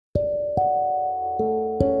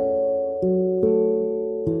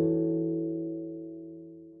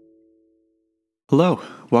Hello,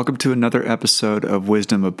 welcome to another episode of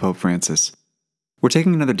Wisdom of Pope Francis. We're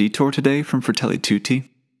taking another detour today from Fratelli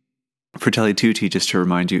Tutti. Fratelli Tutti, just to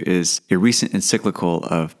remind you, is a recent encyclical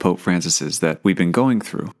of Pope Francis's that we've been going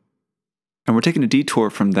through. And we're taking a detour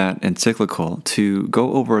from that encyclical to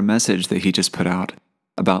go over a message that he just put out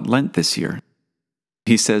about Lent this year.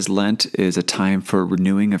 He says Lent is a time for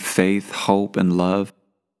renewing of faith, hope, and love,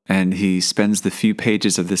 and he spends the few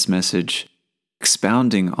pages of this message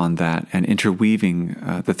expounding on that and interweaving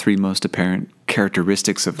the three most apparent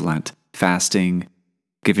characteristics of Lent: fasting,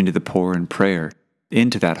 giving to the poor, and prayer,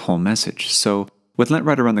 into that whole message. So with Lent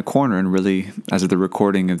right around the corner, and really as of the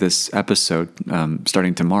recording of this episode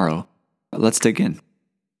starting tomorrow, let's dig in.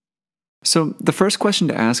 So the first question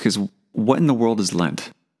to ask is, what in the world is Lent?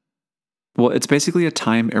 Well, it's basically a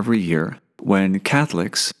time every year when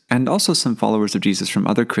Catholics, and also some followers of Jesus from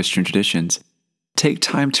other Christian traditions, take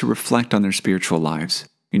time to reflect on their spiritual lives,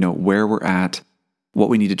 where we're at, what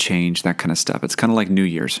we need to change, that kind of stuff. It's kind of like New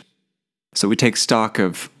Year's. So we take stock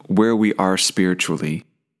of where we are spiritually,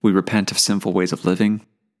 we repent of sinful ways of living,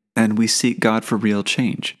 and we seek God for real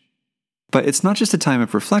change. But it's not just a time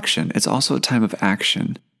of reflection, it's also a time of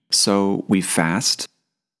action. So we fast,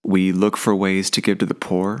 we look for ways to give to the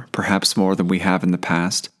poor, perhaps more than we have in the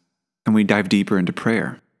past, and we dive deeper into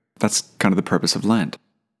prayer. That's kind of the purpose of Lent.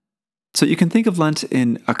 So you can think of Lent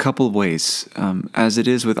in a couple of ways. As it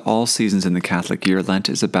is with all seasons in the Catholic year, Lent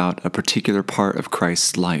is about a particular part of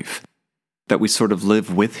Christ's life that we sort of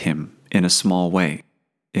live with him in a small way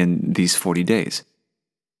in these 40 days.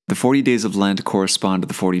 The 40 days of Lent correspond to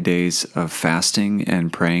the 40 days of fasting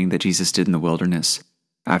and praying that Jesus did in the wilderness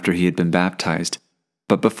after he had been baptized,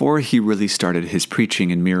 but before he really started his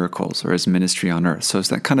preaching and miracles or his ministry on earth. So it's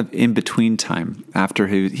that kind of in-between time after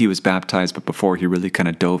he was baptized, but before he really kind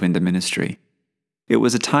of dove into ministry. It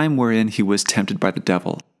was a time wherein he was tempted by the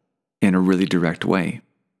devil in a really direct way.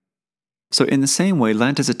 So in the same way,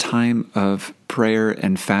 Lent is a time of prayer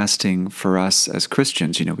and fasting for us as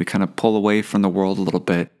Christians. We kind of pull away from the world a little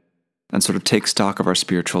bit and sort of take stock of our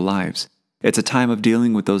spiritual lives. It's a time of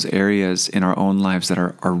dealing with those areas in our own lives that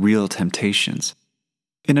are real temptations.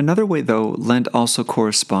 In another way, though, Lent also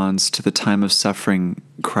corresponds to the time of suffering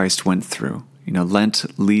Christ went through.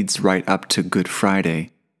 Lent leads right up to Good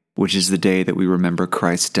Friday, which is the day that we remember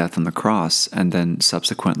Christ's death on the cross, and then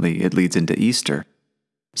subsequently it leads into Easter.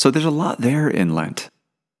 So there's a lot there in Lent.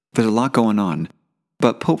 There's a lot going on.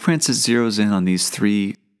 But Pope Francis zeroes in on these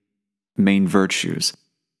three main virtues,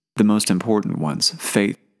 the most important ones: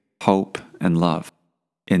 faith, hope, and love,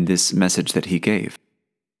 in this message that he gave.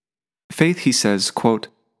 Faith, he says, quote,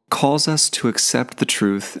 calls us to accept the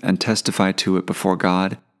truth and testify to it before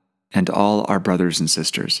God and all our brothers and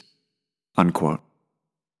sisters, unquote.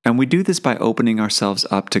 And we do this by opening ourselves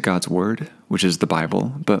up to God's Word, which is the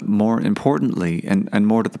Bible, but more importantly, and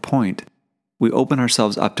more to the point, we open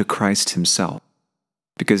ourselves up to Christ himself,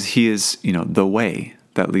 because he is, the way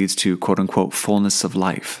that leads to, quote unquote, fullness of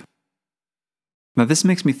life. Now, this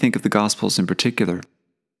makes me think of the Gospels in particular.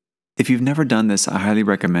 If you've never done this, I highly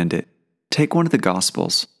recommend it. Take one of the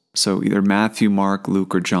Gospels, so either Matthew, Mark,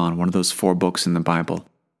 Luke, or John, one of those 4 books in the Bible,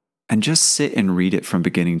 and just sit and read it from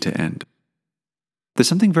beginning to end. There's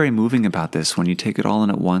something very moving about this when you take it all in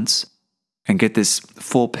at once and get this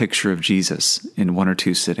full picture of Jesus in 1 or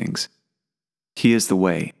 2 sittings. He is the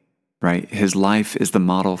way, right? His life is the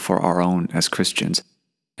model for our own as Christians.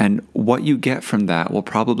 And what you get from that will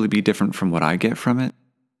probably be different from what I get from it.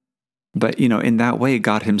 But, in that way,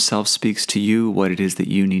 God himself speaks to you what it is that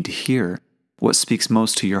you need to hear, what speaks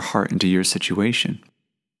most to your heart and to your situation.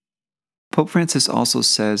 Pope Francis also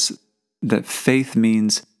says that faith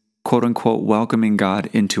means, quote unquote, welcoming God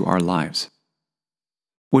into our lives,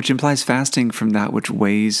 which implies fasting from that which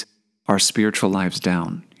weighs our spiritual lives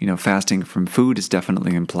down. Fasting from food is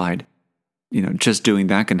definitely implied. Just doing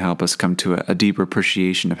that can help us come to a deeper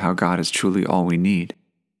appreciation of how God is truly all we need.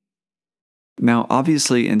 Now,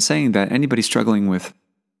 obviously, in saying that, anybody struggling with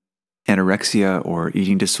anorexia or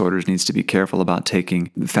eating disorders needs to be careful about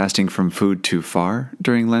taking fasting from food too far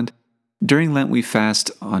during Lent. During Lent, we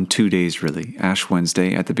fast on 2 days, really: Ash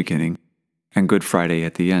Wednesday at the beginning and Good Friday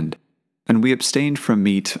at the end. And we abstain from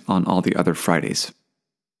meat on all the other Fridays.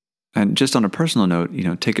 And just on a personal note,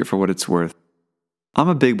 take it for what it's worth. I'm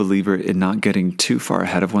a big believer in not getting too far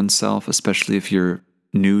ahead of oneself, especially if you're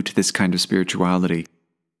new to this kind of spirituality.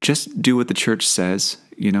 Just do what the church says,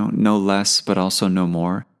 no less, but also no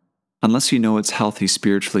more, unless you know it's healthy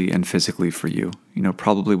spiritually and physically for you,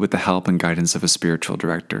 probably with the help and guidance of a spiritual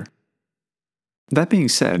director. That being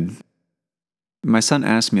said, my son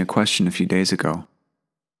asked me a question a few days ago.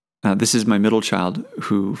 This is my middle child,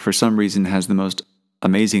 who for some reason has the most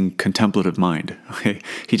amazing contemplative mind. Okay?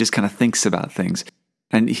 He just kind of thinks about things.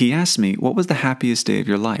 And he asked me, what was the happiest day of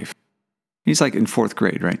your life? He's like in 4th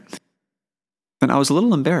grade, right? And I was a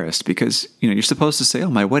little embarrassed because, you're supposed to say, oh,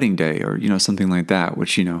 my wedding day, or, something like that,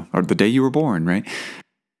 which, or the day you were born, right?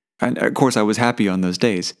 And of course, I was happy on those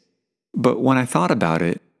days. But when I thought about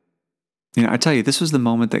it, I tell you, this was the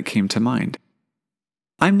moment that came to mind.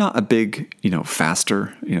 I'm not a big,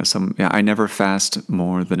 faster, I never fast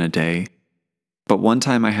more than a day. But one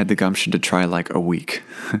time I had the gumption to try like a week,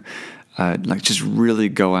 like just really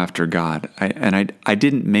go after God. I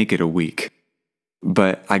didn't make it a week,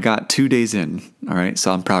 but I got 2 days in, all right?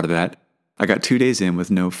 So I'm proud of that. I got 2 days in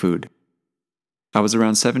with no food. I was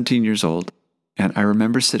around 17 years old, and I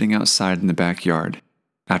remember sitting outside in the backyard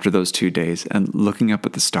after those 2 days and looking up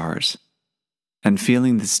at the stars and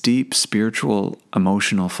feeling this deep spiritual,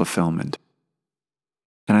 emotional fulfillment.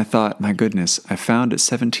 And I thought, my goodness, I found at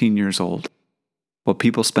 17 years old what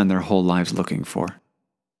people spend their whole lives looking for.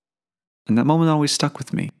 And that moment always stuck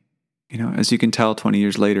with me. As you can tell 20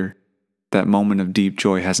 years later, that moment of deep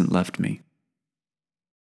joy hasn't left me.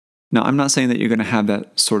 Now, I'm not saying that you're going to have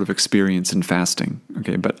that sort of experience in fasting,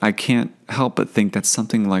 okay? But I can't help but think that's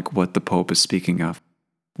something like what the Pope is speaking of.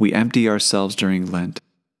 We empty ourselves during Lent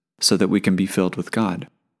so that we can be filled with God.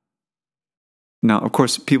 Now, of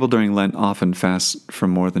course, people during Lent often fast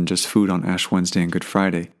from more than just food on Ash Wednesday and Good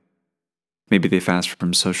Friday. Maybe they fast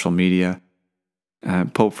from social media.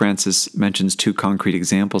 Pope Francis mentions 2 concrete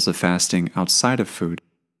examples of fasting outside of food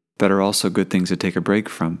that are also good things to take a break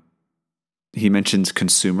from. He mentions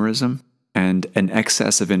consumerism and an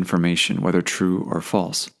excess of information, whether true or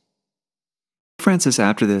false. Francis,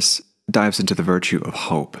 after this, dives into the virtue of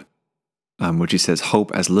hope, which he says,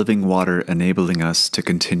 hope as living water enabling us to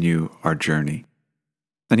continue our journey.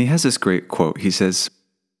 And he has this great quote. He says,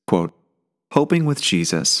 quote, hoping with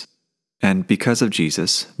Jesus, and because of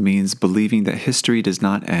Jesus, means believing that history does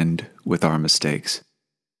not end with our mistakes,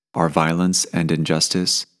 our violence and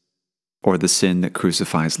injustice, or the sin that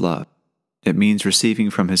crucifies love. It means receiving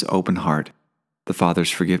from his open heart the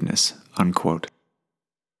Father's forgiveness, unquote.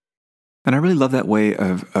 And I really love that way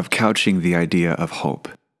of couching the idea of hope,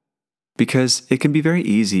 because it can be very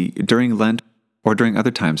easy during Lent or during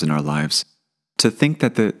other times in our lives to think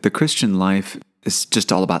that the Christian life is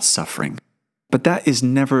just all about suffering. But that is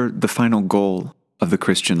never the final goal of the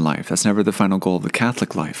Christian life. That's never the final goal of the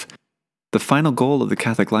Catholic life. The final goal of the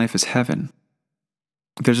Catholic life is heaven.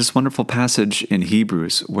 There's this wonderful passage in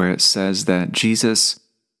Hebrews where it says that Jesus,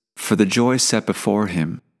 for the joy set before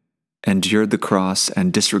him, endured the cross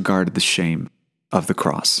and disregarded the shame of the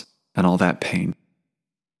cross and all that pain.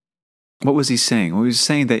 What was he saying? Well, he was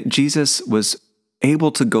saying that Jesus was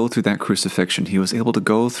able to go through that crucifixion. He was able to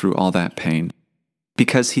go through all that pain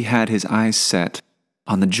because he had his eyes set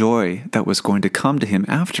on the joy that was going to come to him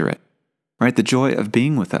after it, right? The joy of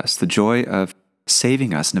being with us, the joy of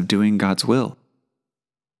saving us and of doing God's will.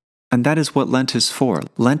 And that is what Lent is for.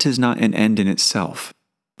 Lent is not an end in itself.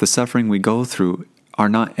 The suffering we go through are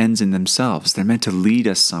not ends in themselves. They're meant to lead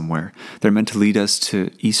us somewhere. They're meant to lead us to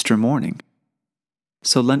Easter morning.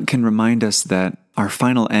 So Lent can remind us that our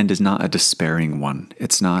final end is not a despairing one.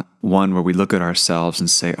 It's not one where we look at ourselves and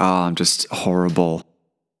say, I'm just horrible.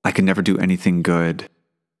 I can never do anything good.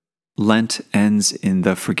 Lent ends in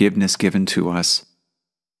the forgiveness given to us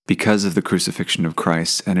because of the crucifixion of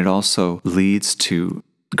Christ, and it also leads to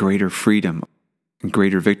greater freedom and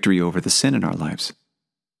greater victory over the sin in our lives.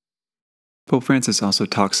 Pope Francis also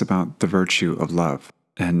talks about the virtue of love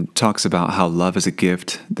and talks about how love is a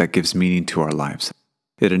gift that gives meaning to our lives.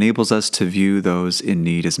 It enables us to view those in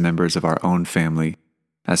need as members of our own family,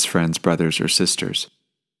 as friends, brothers, or sisters.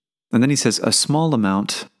 And then he says, a small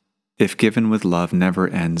amount, if given with love, never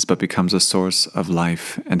ends, but becomes a source of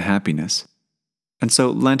life and happiness. And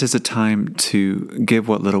so Lent is a time to give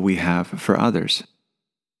what little we have for others.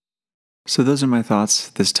 So those are my thoughts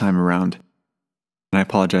this time around. And I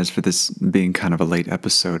apologize for this being kind of a late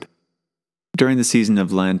episode. During the season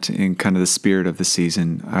of Lent, in kind of the spirit of the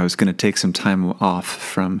season, I was going to take some time off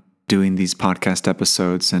from doing these podcast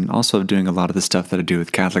episodes and also doing a lot of the stuff that I do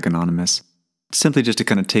with Catholic Anonymous, simply just to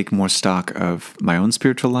kind of take more stock of my own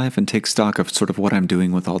spiritual life and take stock of sort of what I'm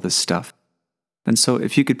doing with all this stuff. And so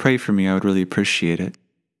if you could pray for me, I would really appreciate it.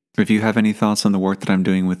 If you have any thoughts on the work that I'm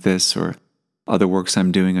doing with this or other works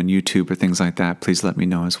I'm doing on YouTube or things like that, please let me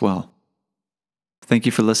know as well. Thank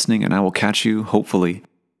you for listening, and I will catch you, hopefully,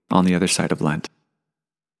 on the other side of Lent.